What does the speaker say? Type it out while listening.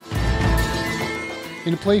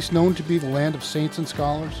In a place known to be the land of saints and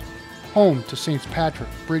scholars, home to Saints Patrick,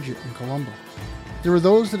 Bridget, and Columba, there are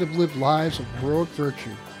those that have lived lives of heroic virtue,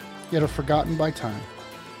 yet are forgotten by time.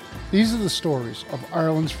 These are the stories of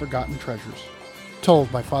Ireland's forgotten treasures,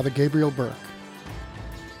 told by Father Gabriel Burke.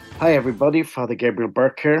 Hi everybody, Father Gabriel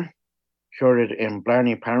Burke here, curated in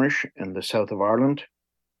Blarney Parish in the south of Ireland.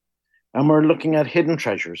 And we're looking at hidden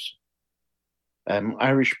treasures.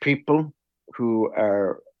 Irish people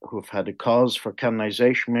who've had a cause for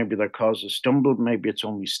canonization. Maybe their cause has stumbled, maybe it's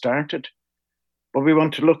only started. But we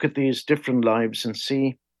want to look at these different lives and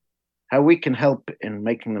see how we can help in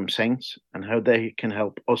making them saints and how they can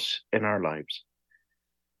help us in our lives.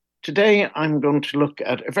 Today, I'm going to look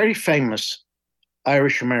at a very famous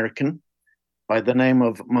Irish American by the name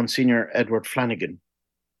of Monsignor Edward Flanagan.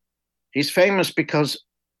 He's famous because,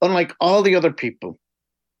 unlike all the other people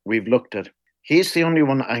we've looked at, he's the only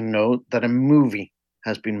one I know that a movie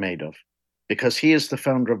has been made of, because he is the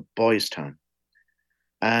founder of Boys Town.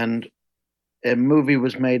 And a movie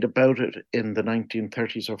was made about it in the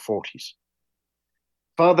 1930s or 40s.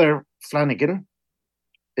 Father Flanagan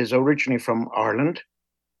is originally from Ireland.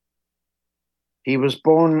 He was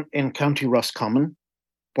born in County Roscommon,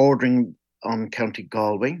 bordering on County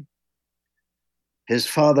Galway. His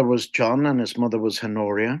father was John and his mother was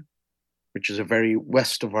Honoria, which is a very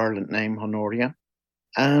west of Ireland name, Honoria.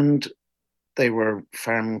 And they were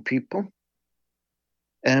farming people.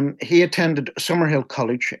 He attended Summerhill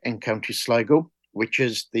College in County Sligo, which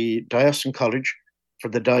is the diocesan college for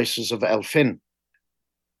the Diocese of Elphin.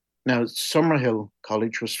 Now, Summerhill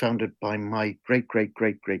College was founded by my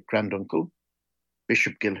great-great-great-great-granduncle,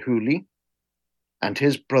 Bishop Gilhooly, and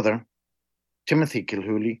his brother, Timothy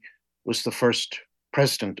Gilhooly, was the first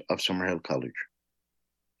president of Summerhill College.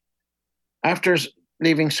 After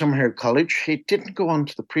leaving Summerhill College, he didn't go on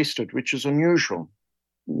to the priesthood, which is unusual.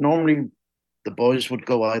 Normally, the boys would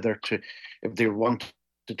go either to, if they wanted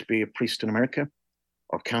to be a priest in America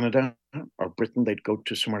or Canada or Britain, they'd go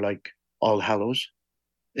to somewhere like All Hallows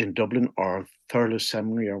in Dublin or Thurles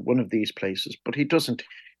Seminary or one of these places, but he doesn't.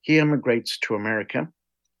 He emigrates to America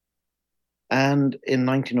and in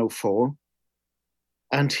 1904,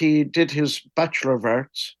 and he did his Bachelor of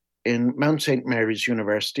Arts in Mount St. Mary's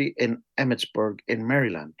University in Emmitsburg in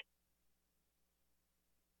Maryland.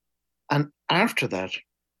 And after that,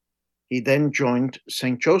 he then joined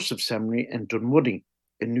St. Joseph's Seminary in Dunwoody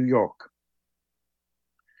in New York.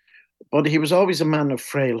 But he was always a man of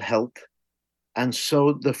frail health. And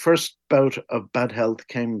so the first bout of bad health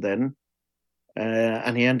came then,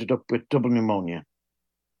 and he ended up with double pneumonia.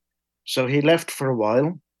 So he left for a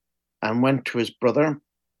while and went to his brother,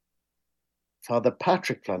 Father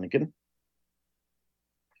Patrick Flanagan,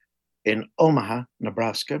 in Omaha,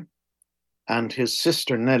 Nebraska. And his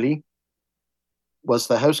sister, Nellie, was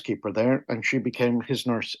the housekeeper there, and she became his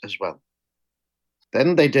nurse as well.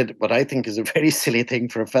 Then they did what I think is a very silly thing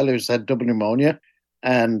for a fellow who's had double pneumonia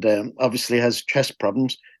and obviously has chest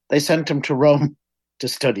problems. They sent him to Rome to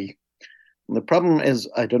study. And the problem is,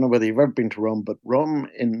 I don't know whether you've ever been to Rome, but Rome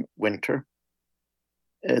in winter,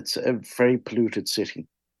 it's a very polluted city.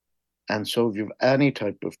 And so if you have any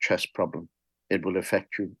type of chest problem, it will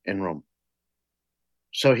affect you in Rome.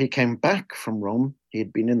 So he came back from Rome. He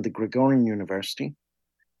had been in the Gregorian University.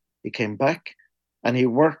 He came back and he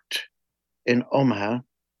worked in Omaha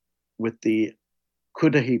with the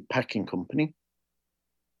Cudahy Packing Company.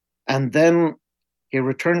 And then he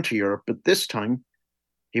returned to Europe, but this time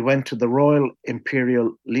he went to the Royal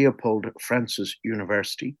Imperial Leopold Francis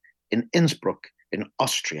University in Innsbruck in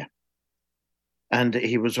Austria. And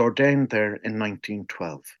he was ordained there in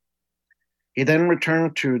 1912. He then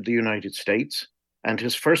returned to the United States, and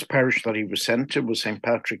his first parish that he was sent to was St.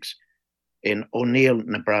 Patrick's in O'Neill,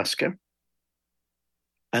 Nebraska.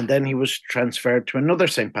 And then he was transferred to another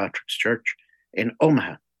St. Patrick's Church in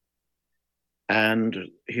Omaha. And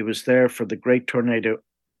he was there for the great tornado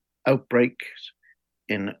outbreak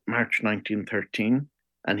in March 1913.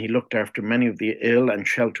 And he looked after many of the ill and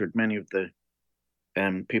sheltered many of the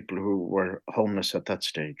people who were homeless at that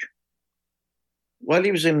stage. While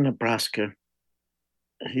he was in Nebraska,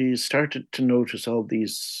 he started to notice all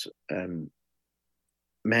these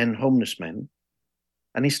men, homeless men,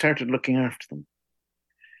 and he started looking after them.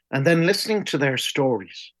 And then listening to their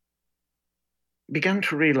stories, he began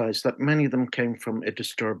to realize that many of them came from a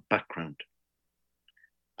disturbed background.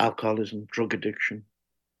 Alcoholism, drug addiction,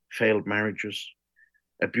 failed marriages,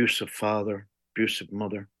 abusive father, abusive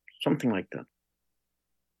mother, something like that.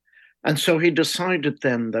 And so he decided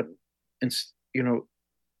then that,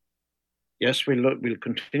 yes, we'll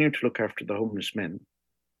continue to look after the homeless men,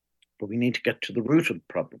 but we need to get to the root of the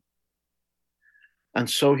problem. And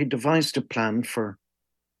so he devised a plan for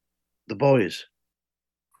the boys.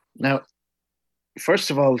 Now,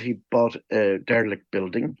 first of all, he bought a derelict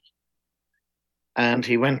building and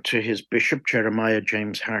he went to his bishop, Jeremiah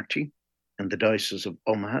James Harty, in the Diocese of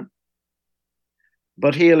Omaha.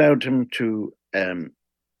 But he allowed him to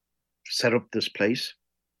set up this place.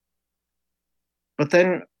 But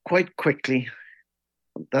then quite quickly,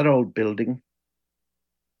 that old building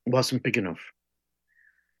wasn't big enough.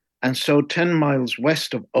 And so 10 miles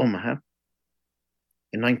west of Omaha,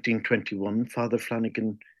 in 1921, Father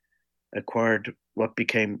Flanagan acquired what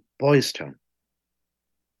became Boys Town.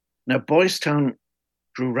 Now, Boys Town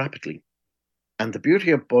grew rapidly. And the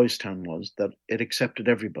beauty of Boys Town was that it accepted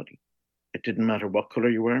everybody. It didn't matter what color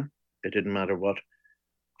you were. It didn't matter what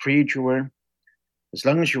creed you were. As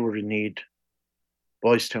long as you were in need,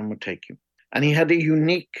 Boys Town would take you. And he had a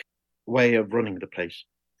unique way of running the place.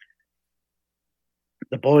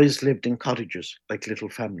 The boys lived in cottages like little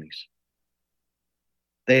families.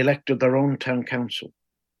 They elected their own town council.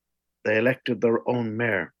 They elected their own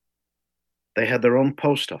mayor. They had their own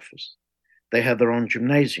post office. They had their own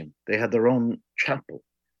gymnasium. They had their own chapel.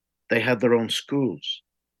 They had their own schools.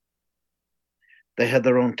 They had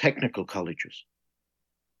their own technical colleges.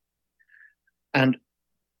 And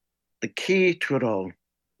the key to it all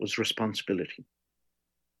was responsibility.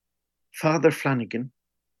 Father Flanagan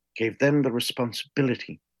gave them the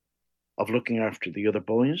responsibility of looking after the other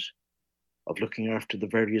boys, of looking after the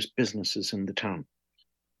various businesses in the town.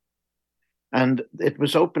 And it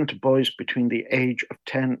was open to boys between the age of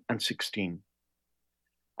 10 and 16.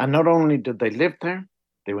 And not only did they live there,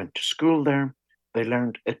 they went to school there, they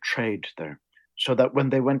learned a trade there, so that when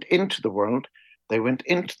they went into the world, they went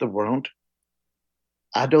into the world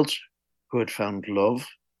adults who had found love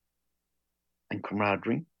and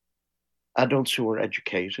camaraderie, adults who were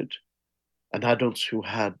educated, and adults who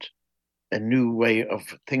had a new way of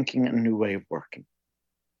thinking, a new way of working.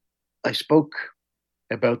 I spoke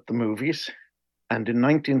about the movies, and in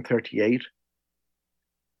 1938,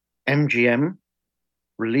 MGM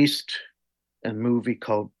released a movie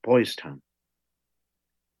called Boys Town.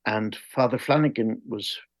 And Father Flanagan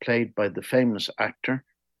was played by the famous actor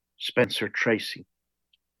Spencer Tracy.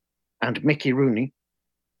 And Mickey Rooney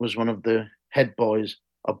was one of the head boys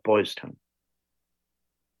of Boys Town.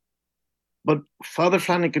 But Father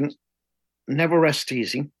Flanagan never rests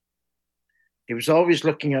easy. He was always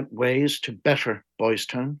looking at ways to better Boys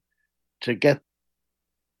Town, to get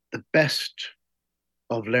the best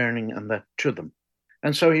of learning and that to them.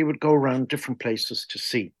 And so he would go around different places to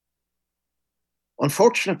see.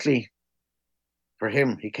 Unfortunately for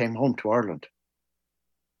him, he came home to Ireland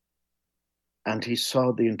and he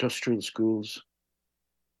saw the industrial schools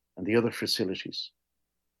and the other facilities,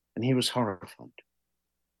 and he was horrified.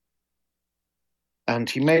 And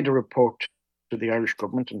he made a report to the Irish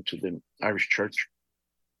government and to the Irish Church.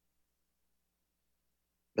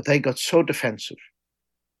 But they got so defensive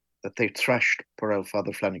that they thrashed poor old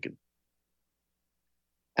Father Flanagan.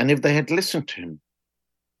 And if they had listened to him,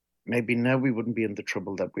 maybe now we wouldn't be in the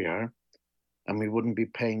trouble that we are, and we wouldn't be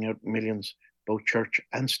paying out millions, both church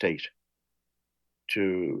and state,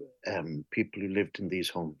 to people who lived in these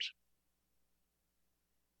homes.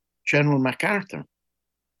 General MacArthur,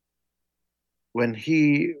 when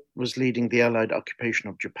he was leading the Allied occupation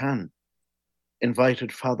of Japan,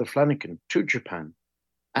 invited Father Flanagan to Japan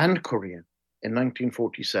and Korea in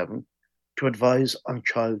 1947 to advise on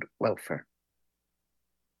child welfare.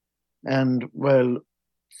 And while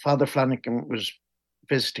Father Flanagan was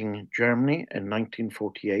visiting Germany in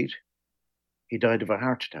 1948, he died of a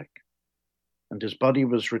heart attack. And his body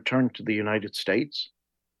was returned to the United States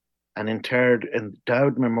and interred in the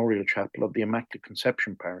Dowd Memorial Chapel of the Immaculate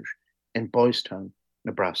Conception Parish in Boys Town,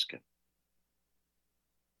 Nebraska.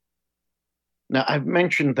 Now, I've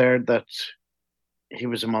mentioned there that he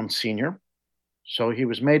was a Monsignor. So he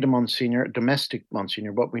was made a Monsignor, a domestic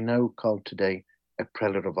Monsignor, what we now call today a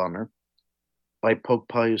Prelate of Honor, by Pope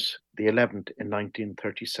Pius XI in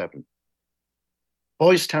 1937.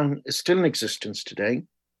 Boys Town is still in existence today,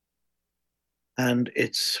 and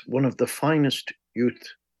it's one of the finest youth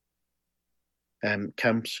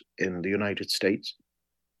camps in the United States.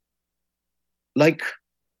 Like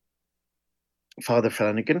Father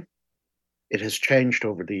Flanagan, it has changed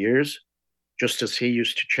over the years, just as he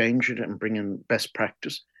used to change it and bring in best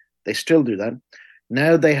practice. They still do that.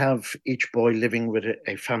 Now they have each boy living with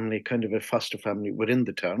a family, kind of a foster family within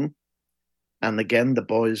the town. And again, the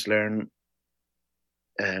boys learn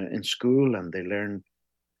in school and they learn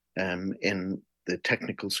in the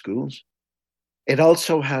technical schools. It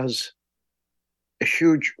also has a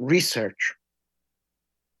huge research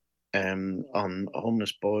on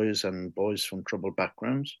homeless boys and boys from troubled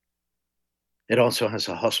backgrounds. It also has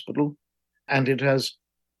a hospital, and it has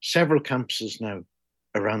several campuses now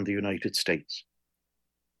around the United States.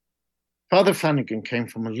 Father Flanagan came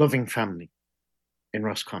from a loving family in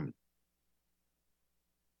Roscommon.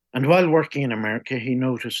 And while working in America, he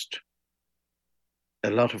noticed a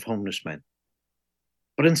lot of homeless men.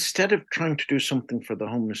 But instead of trying to do something for the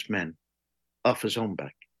homeless men off his own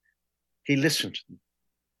back, he listened to them.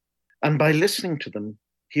 And by listening to them,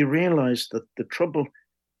 he realized that the trouble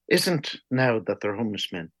isn't now that they're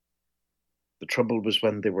homeless men. The trouble was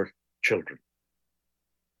when they were children.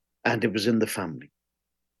 And it was in the family.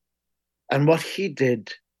 And what he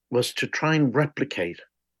did was to try and replicate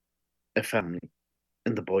a family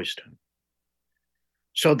in the boys' town,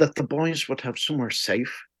 so that the boys would have somewhere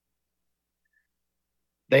safe.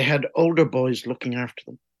 They had older boys looking after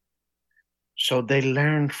them. So they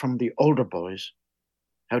learned from the older boys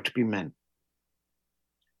how to be men.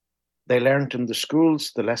 They learned in the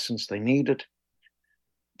schools the lessons they needed.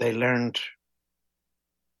 They learned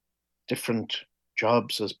different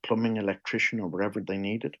jobs as plumbing, electrician, or wherever they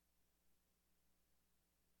needed.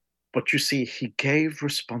 But you see, he gave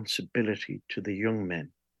responsibility to the young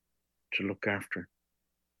men to look after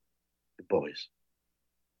the boys.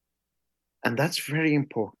 And that's very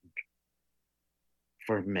important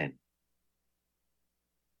for men.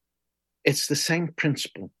 It's the same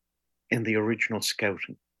principle in the original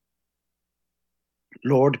scouting.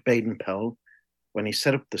 Lord Baden-Powell, when he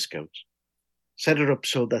set up the Scouts, set it up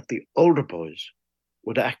so that the older boys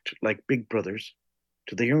would act like big brothers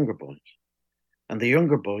to the younger boys. And the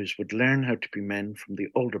younger boys would learn how to be men from the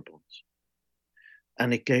older boys.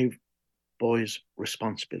 And it gave boys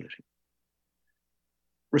responsibility.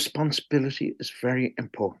 Responsibility is very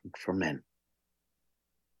important for men.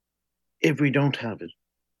 If we don't have it,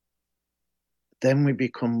 then we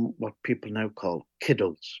become what people now call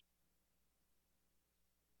kiddos.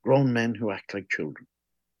 Grown men who act like children.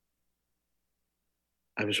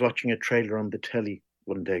 I was watching a trailer on the telly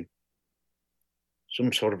one day,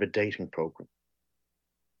 some sort of a dating program.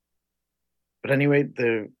 But anyway,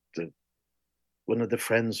 one of the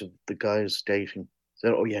friends of the guys dating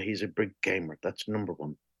said, "Oh yeah, he's a big gamer. That's number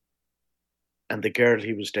one." And the girl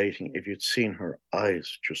he was dating, if you'd seen her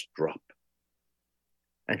eyes just drop.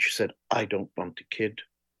 And she said, "I don't want a kid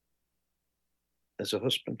as a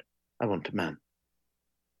husband. I want a man."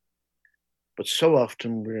 But so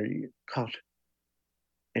often we're caught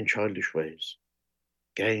in childish ways,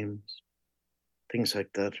 games, things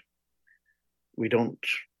like that. We don't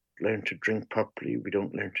learn to drink properly. We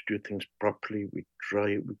don't learn to do things properly. We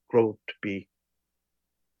grow up to be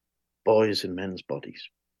boys in men's bodies.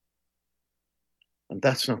 And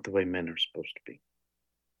that's not the way men are supposed to be.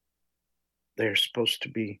 They're supposed to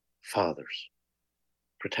be fathers,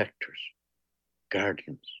 protectors,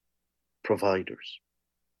 guardians, providers.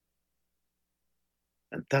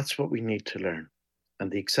 And that's what we need to learn.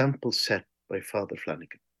 And the example set by Father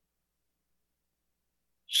Flanagan.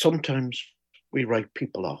 Sometimes we write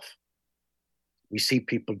people off. We see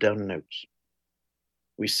people down and outs.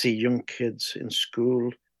 We see young kids in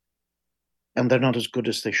school and they're not as good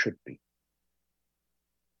as they should be.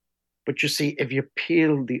 But you see, if you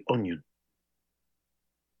peel the onion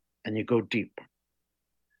and you go deeper,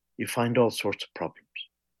 you find all sorts of problems.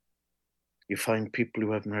 You find people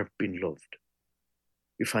who have never been loved.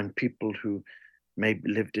 You find people who maybe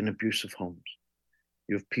lived in abusive homes.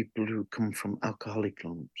 You have people who come from alcoholic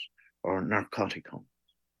homes or narcotic homes.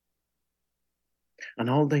 And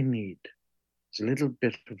all they need is a little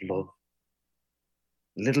bit of love,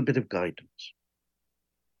 a little bit of guidance,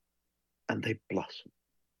 and they blossom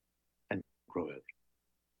and grow out.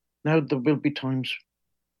 Now, there will be times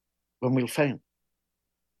when we'll fail.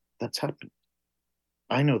 That's happened.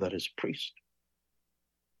 I know that as a priest.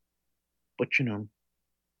 But you know,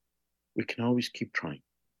 we can always keep trying.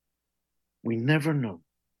 We never know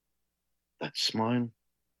that smile,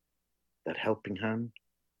 that helping hand,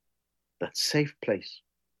 that safe place.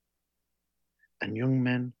 And young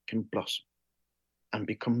men can blossom and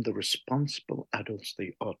become the responsible adults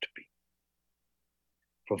they ought to be.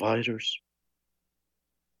 Providers,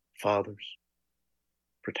 fathers,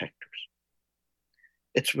 protectors.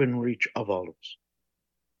 It's within reach of all of us.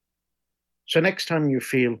 So next time you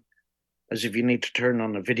feel as if you need to turn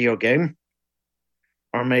on a video game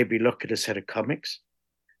or maybe look at a set of comics,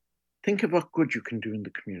 think of what good you can do in the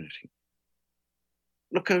community.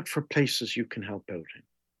 Look out for places you can help out in.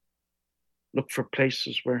 Look for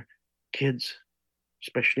places where kids,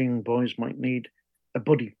 especially young boys, might need a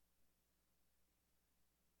buddy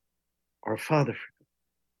or a father figure,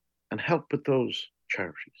 and help with those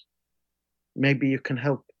charities. Maybe you can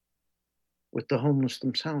help with the homeless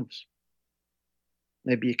themselves.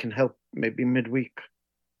 Maybe you can help maybe midweek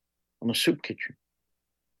on a soup kitchen.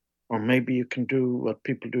 Or maybe you can do what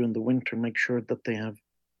people do in the winter, make sure that they have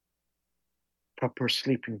proper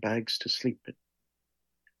sleeping bags to sleep in.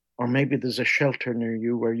 Or maybe there's a shelter near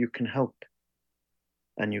you where you can help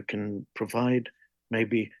and you can provide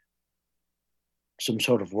maybe some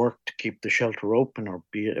sort of work to keep the shelter open or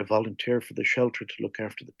be a volunteer for the shelter to look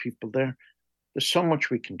after the people there. There's so much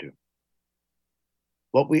we can do.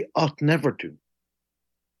 What we ought never do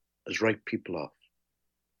is write people off.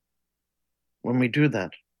 When we do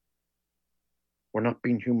that, we're not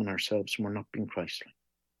being human ourselves and we're not being Christ-like.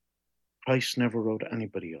 Christ never wrote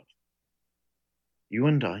anybody off. You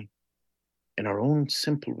and I, in our own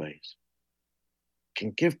simple ways,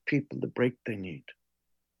 can give people the break they need,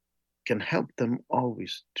 can help them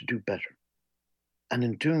always to do better. And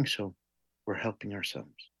in doing so, we're helping ourselves.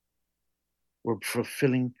 We're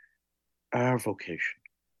fulfilling our vocation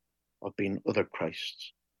of being other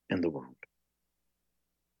Christs in the world.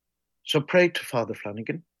 So pray to Father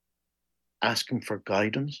Flanagan, ask him for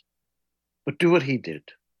guidance, but do what he did.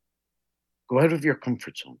 Go out of your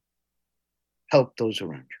comfort zone. Help those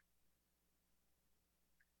around you.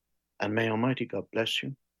 And may Almighty God bless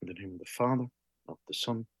you in the name of the Father, of the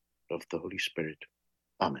Son, of the Holy Spirit.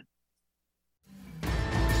 Amen.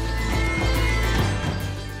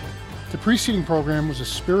 The preceding program was a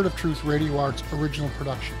Spirit of Truth Radio Arts original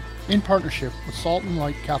production in partnership with Salt and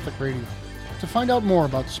Light Catholic Radio. To find out more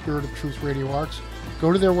about Spirit of Truth Radio Arts,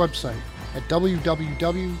 go to their website at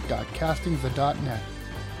www.castingthe.net.